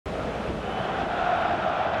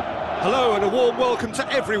Hello and a warm welcome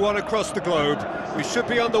to everyone across the globe. We should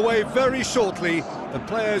be underway very shortly. The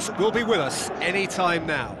players will be with us any time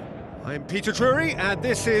now. I'm Peter Drury and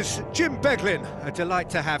this is Jim Beglin. A delight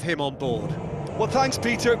to have him on board. Well, thanks,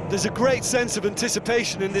 Peter. There's a great sense of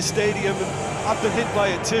anticipation in this stadium, and I've been hit by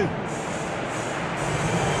it too.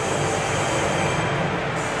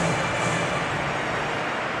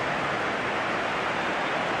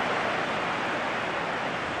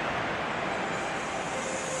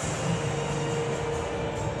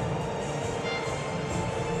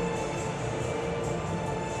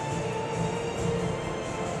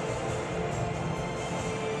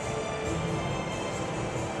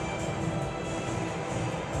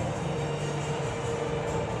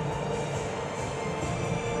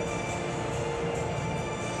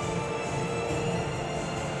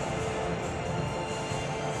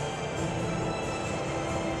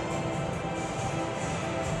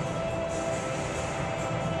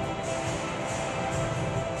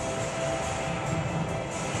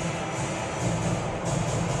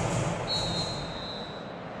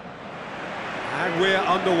 And we're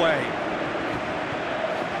underway.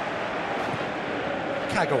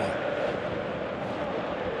 Kagawa.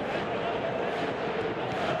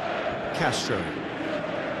 Castro.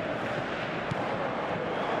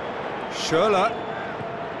 Schürrle.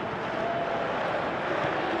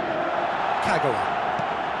 Kagawa.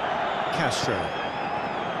 Castro.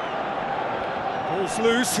 Ball's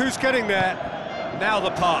loose, who's getting there? Now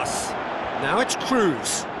the pass. Now it's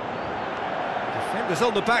Cruz. Defenders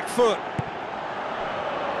on the back foot.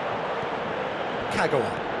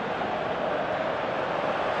 Kagawa.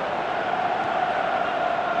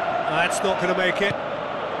 That's not going to make it.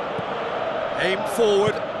 Aim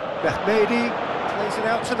forward. Mehmedi plays it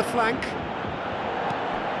out to the flank.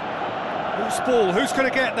 Loose ball, who's going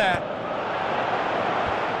to get there?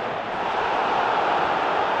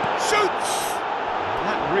 Shoots!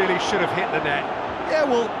 That really should have hit the net. Yeah,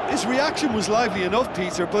 well, his reaction was lively enough,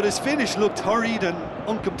 Peter, but his finish looked hurried and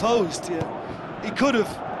uncomposed. Yeah. He could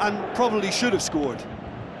have and probably should have scored.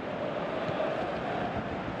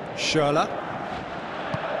 Schürrle.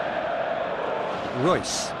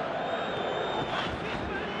 Royce.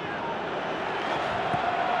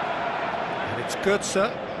 And it's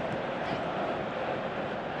Götze.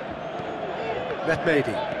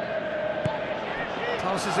 Mehmedi.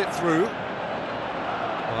 Passes it through.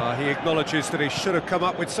 He acknowledges that he should have come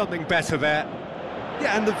up with something better there.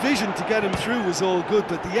 Yeah, and the vision to get him through was all good,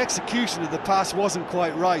 but the execution of the pass wasn't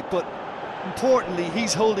quite right. But importantly,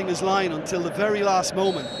 he's holding his line until the very last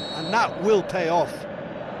moment, and that will pay off.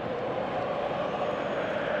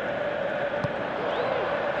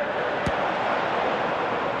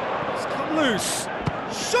 It's come loose.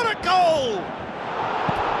 Shot at goal!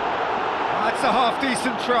 That's a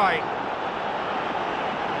half-decent try.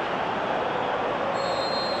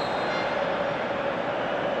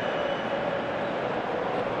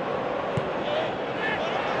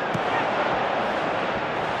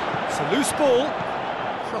 Loose ball,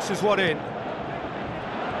 crosses one in.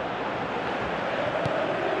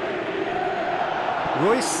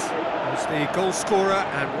 Royce was the goal scorer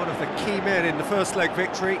and one of the key men in the first leg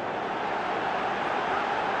victory.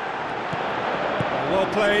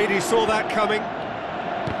 Well played, he saw that coming.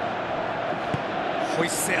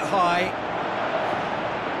 Hoists it high.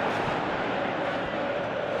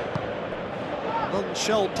 None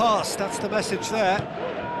shall pass, that's the message there.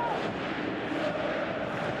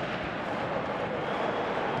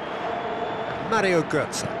 Mario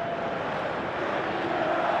Götze.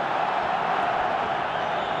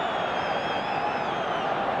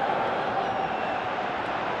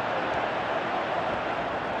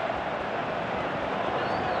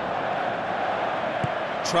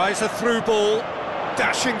 Tries a through ball,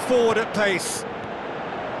 dashing forward at pace.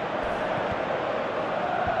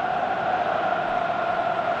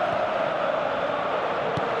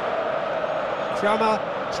 Kramer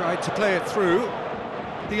tried to play it through.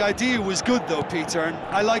 The idea was good though, Peter, and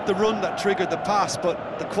I like the run that triggered the pass,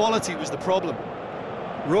 but the quality was the problem.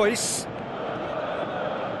 Royce.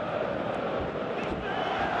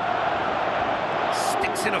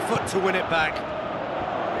 Sticks in a foot to win it back.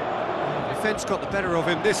 Defence got the better of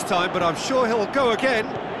him this time, but I'm sure he'll go again.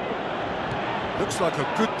 Looks like a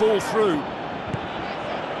good ball through.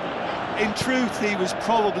 In truth, he was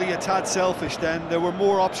probably a tad selfish then. There were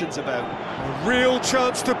more options about. A real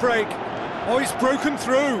chance to break. Oh, he's broken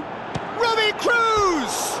through. Robbie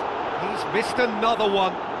Cruz! He's missed another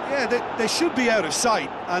one. Yeah, they should be out of sight,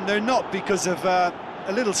 and they're not because of a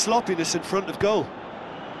little sloppiness in front of goal.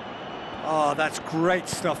 Oh, that's great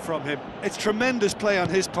stuff from him. It's tremendous play on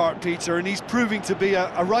his part, Peter, and he's proving to be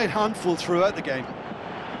a right handful throughout the game.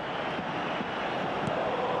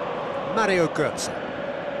 Mario Götze.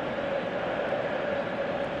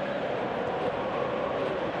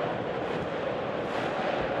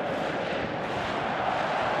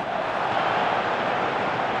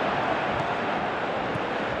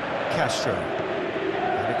 Castro.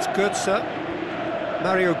 And it's Götze.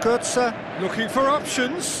 Mario Götze looking for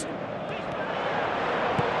options.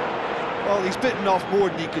 Well, he's bitten off more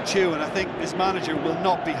than he could chew, and I think his manager will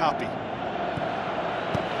not be happy.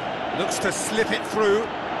 Looks to slip it through.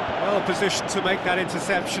 Well positioned to make that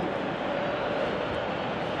interception.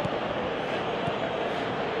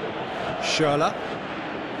 Schürrle.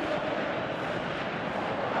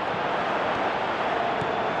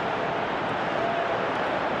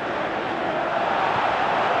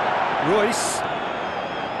 Royce.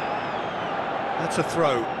 That's a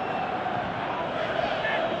throw.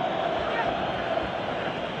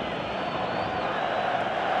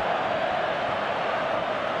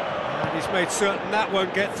 And he's made certain that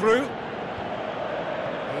won't get through. He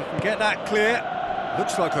can get that clear.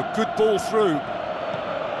 Looks like a good ball through.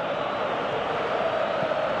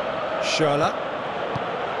 Schürrle.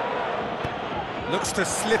 Looks to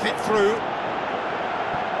slip it through.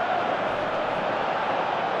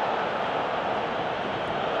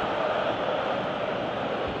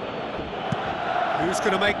 Who's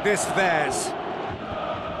going to make this theirs?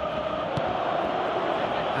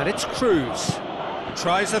 And it's Cruz.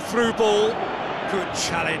 Tries a through ball. Good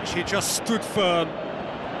challenge, he just stood firm.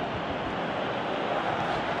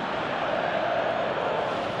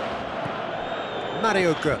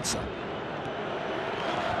 Mario Götze.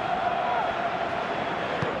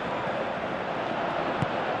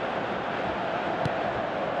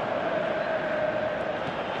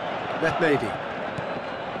 Mehmedi.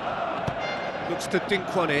 Looks to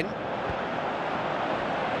dink one in.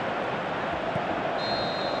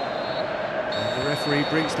 And the referee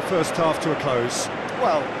brings the first half to a close.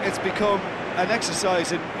 Well, it's become an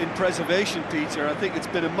exercise in preservation, Peter. I think it's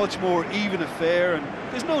been a much more even affair, and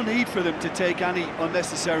there's no need for them to take any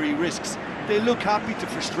unnecessary risks. They look happy to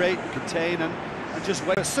frustrate and contain and just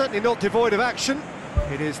wait. But certainly not devoid of action.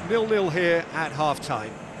 It is 0-0 here at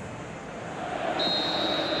half-time.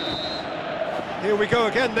 Here we go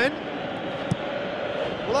again then.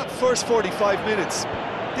 Well, that first 45 minutes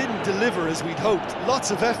didn't deliver as we'd hoped.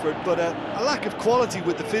 Lots of effort, but a lack of quality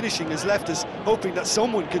with the finishing has left us hoping that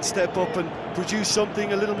someone could step up and produce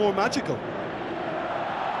something a little more magical.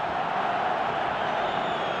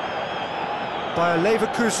 Bayer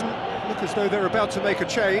Leverkusen look as though they're about to make a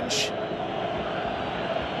change.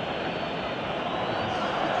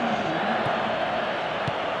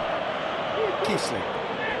 Kiesling.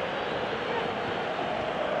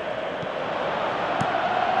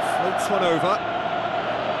 Floats one over.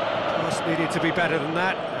 Pass needed to be better than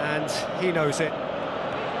that, and he knows it.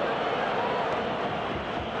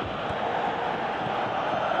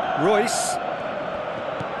 Royce.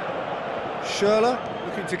 Schürrle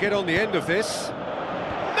looking to get on the end of this.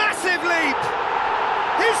 Massive leap!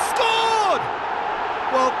 He's scored!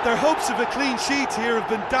 Well, their hopes of a clean sheet here have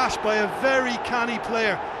been dashed by a very canny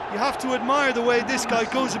player. You have to admire the way this guy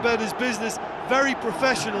goes about his business, very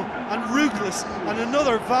professional and ruthless, and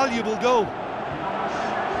another valuable goal.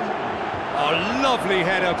 A lovely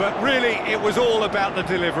header, but really it was all about the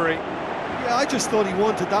delivery. Yeah, I just thought he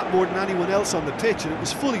wanted that more than anyone else on the pitch, and it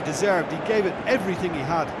was fully deserved. He gave it everything he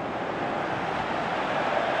had.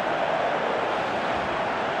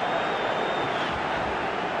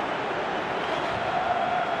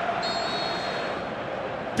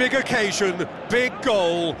 Big occasion, big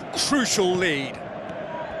goal, crucial lead.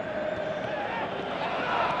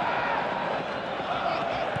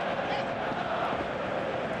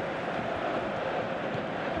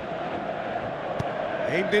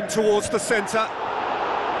 Aimed in towards the centre.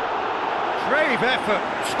 Brave effort,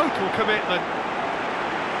 total commitment.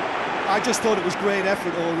 I just thought it was great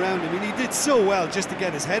effort all round. I mean, he did so well just to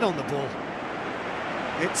get his head on the ball.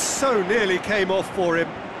 It so nearly came off for him.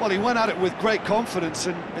 Well, he went at it with great confidence,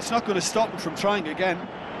 and it's not going to stop him from trying again.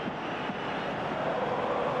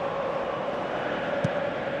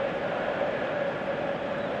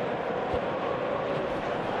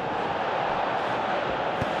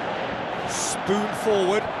 Spoon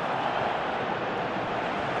forward.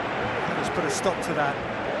 Let's put a stop to that.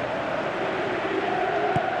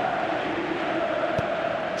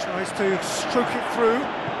 Tries to stroke it through.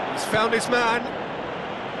 He's found his man.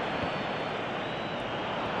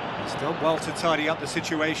 He's done well to tidy up the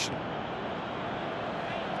situation.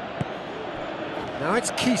 Now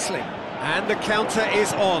it's Kiesling, and the counter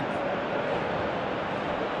is on.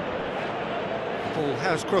 Ball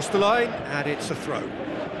has crossed the line, and it's a throw.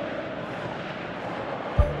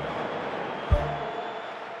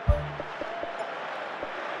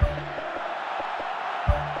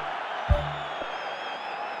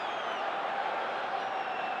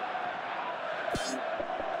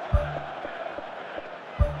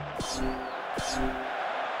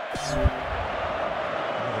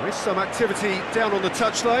 Royce, some activity down on the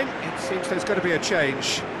touchline. It seems there's going to be a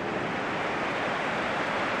change.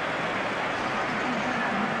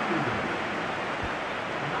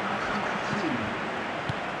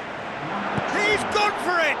 He's gone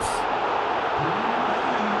for it!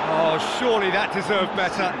 Oh, surely that deserved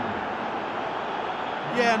better.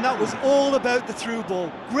 Yeah, and that was all about the through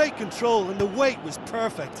ball. Great control, and the weight was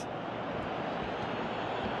perfect.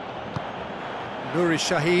 Nuri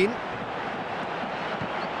Sahin.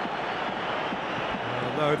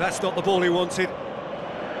 Oh, no, that's not the ball he wanted.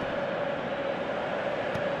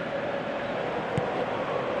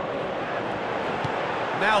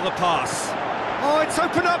 Now the pass. Oh, it's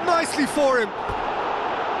opened up nicely for him.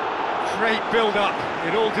 Great build-up.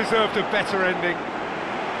 It all deserved a better ending.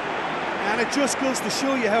 And it just goes to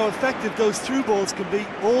show you how effective those through balls can be.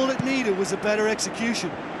 All it needed was a better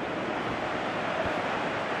execution.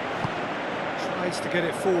 Tries to get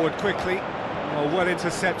it forward quickly. Oh, well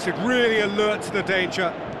intercepted, really alert to the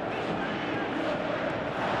danger.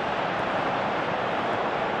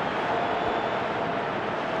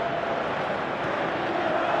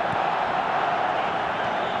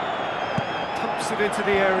 Pumps it into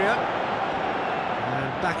the area.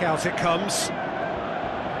 And back out it comes.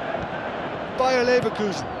 Bayer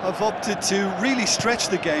Leverkusen have opted to really stretch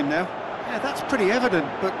the game now. Yeah, that's pretty evident,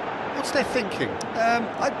 but what's their thinking?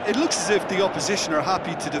 It looks as if the opposition are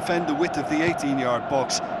happy to defend the width of the 18-yard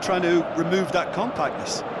box, trying to remove that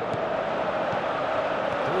compactness.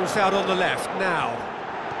 Ball's out on the left now.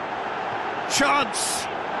 Chance!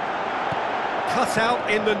 Cut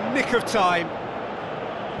out in the nick of time.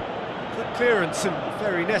 Good clearance and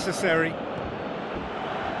very necessary.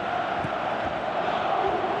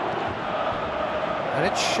 And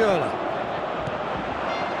it's Schürrle.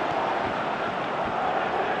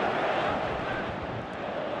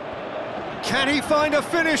 Can he find a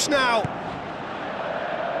finish now?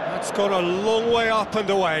 That's gone a long way up and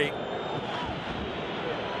away.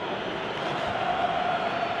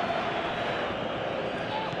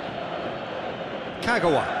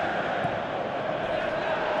 Kagawa.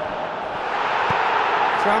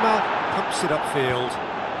 Kramer pumps it upfield.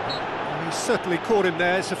 He certainly caught him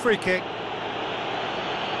there. It's a free kick.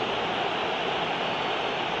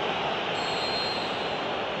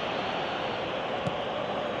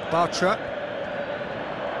 Bartra.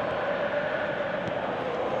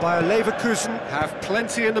 Bayer Leverkusen have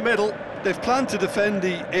plenty in the middle. They've planned to defend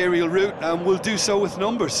the aerial route and will do so with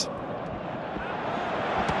numbers.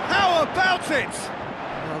 How about it?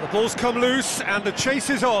 Well, the ball's come loose and the chase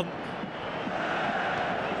is on.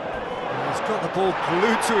 He's got the ball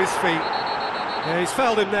glued to his feet. Yeah, he's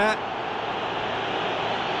fouled him there.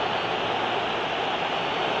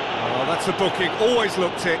 Oh, that's a booking, always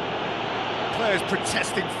looked it. Players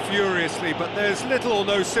protesting furiously, but there's little or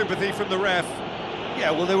no sympathy from the ref.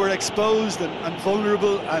 Yeah, well, they were exposed and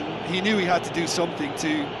vulnerable, and he knew he had to do something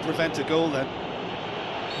to prevent a goal then.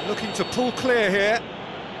 Looking to pull clear here.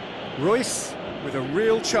 Royce with a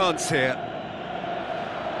real chance here.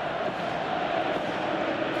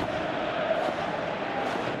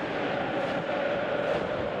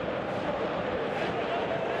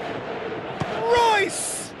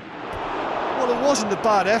 Royce! Well, it wasn't a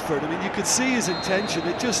bad effort. I mean, you could see his intention.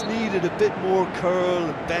 It just needed a bit more curl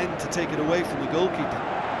and bend to take it away from the goalkeeper.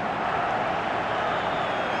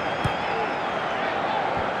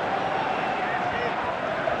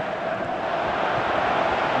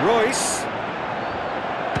 Royce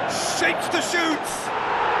shapes to shoot.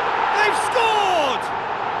 They've scored!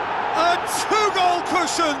 A two-goal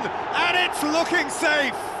cushion, and it's looking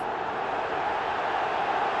safe.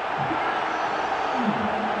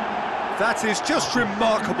 That is just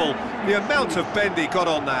remarkable, the amount of bend he got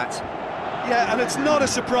on that. Yeah, and it's not a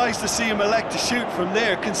surprise to see him elect to shoot from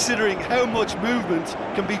there, considering how much movement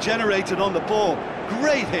can be generated on the ball.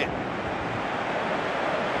 Great hit.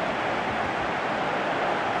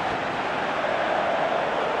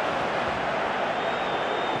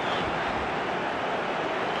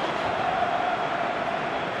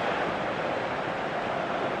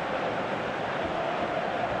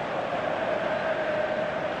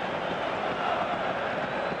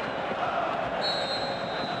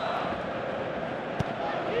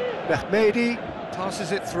 Mehmedi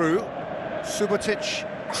passes it through. Subotic,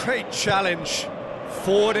 great challenge.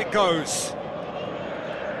 Forward it goes.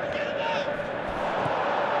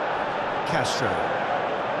 Castro.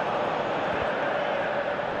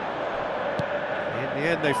 In the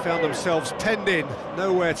end, they found themselves penned in,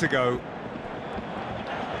 nowhere to go.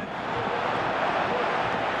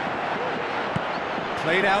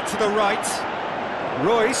 Played out to the right.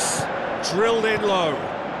 Royce drilled in low.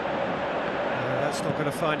 That's not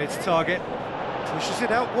going to find its target. Pushes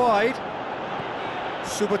it out wide.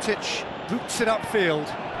 Subotic boots it upfield.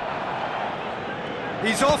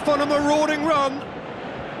 He's off on a marauding run.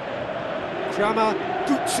 Kramer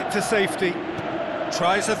boots it to safety.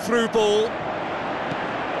 Tries a through ball.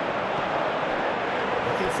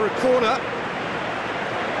 Looking for a corner.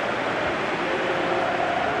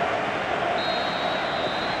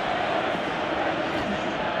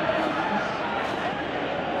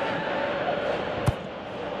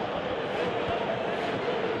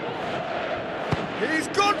 He's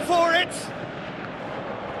gone for it!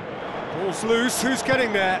 Ball's loose, who's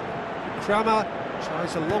getting there? Kramer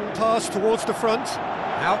tries a long pass towards the front.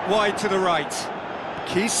 Out wide to the right.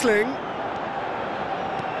 Kiesling.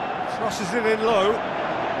 Crosses it in low.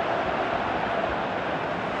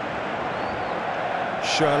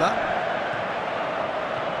 Schürrle.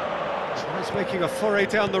 Tries making a foray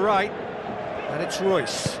down the right. And it's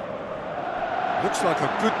Royce. Looks like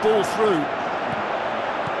a good ball through.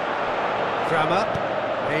 Kramer,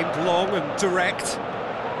 aimed long and direct.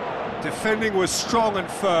 Defending was strong and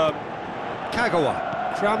firm.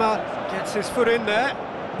 Kagawa. Kramer gets his foot in there.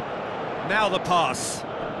 Now the pass.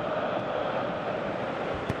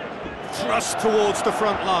 Thrust towards the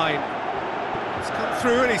front line. He's come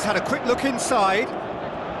through and he's had a quick look inside.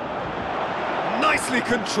 Nicely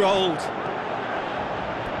controlled.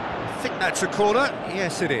 I think that's a corner.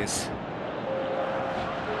 Yes, it is.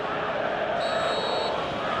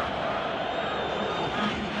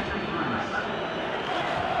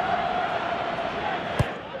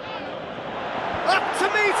 Up to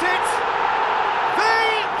meet it!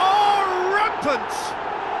 They are rampant!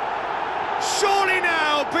 Surely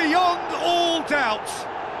now, beyond all doubt.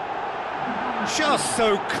 Just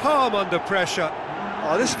so calm under pressure.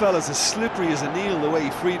 Oh, this fella's as slippery as a Neil, the way he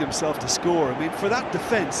freed himself to score. I mean, for that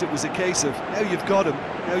defence, it was a case of now you've got him,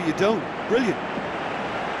 now you don't. Brilliant.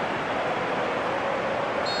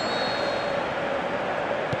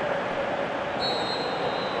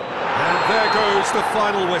 And there goes the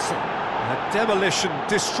final whistle. A demolition,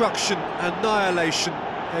 destruction, annihilation.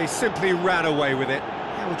 They simply ran away with it.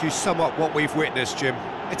 How would you sum up what we've witnessed, Jim?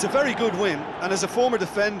 It's a very good win, and as a former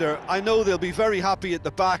defender, I know they'll be very happy at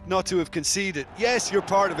the back not to have conceded. Yes, you're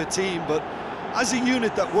part of a team, but as a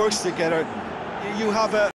unit that works together, you have a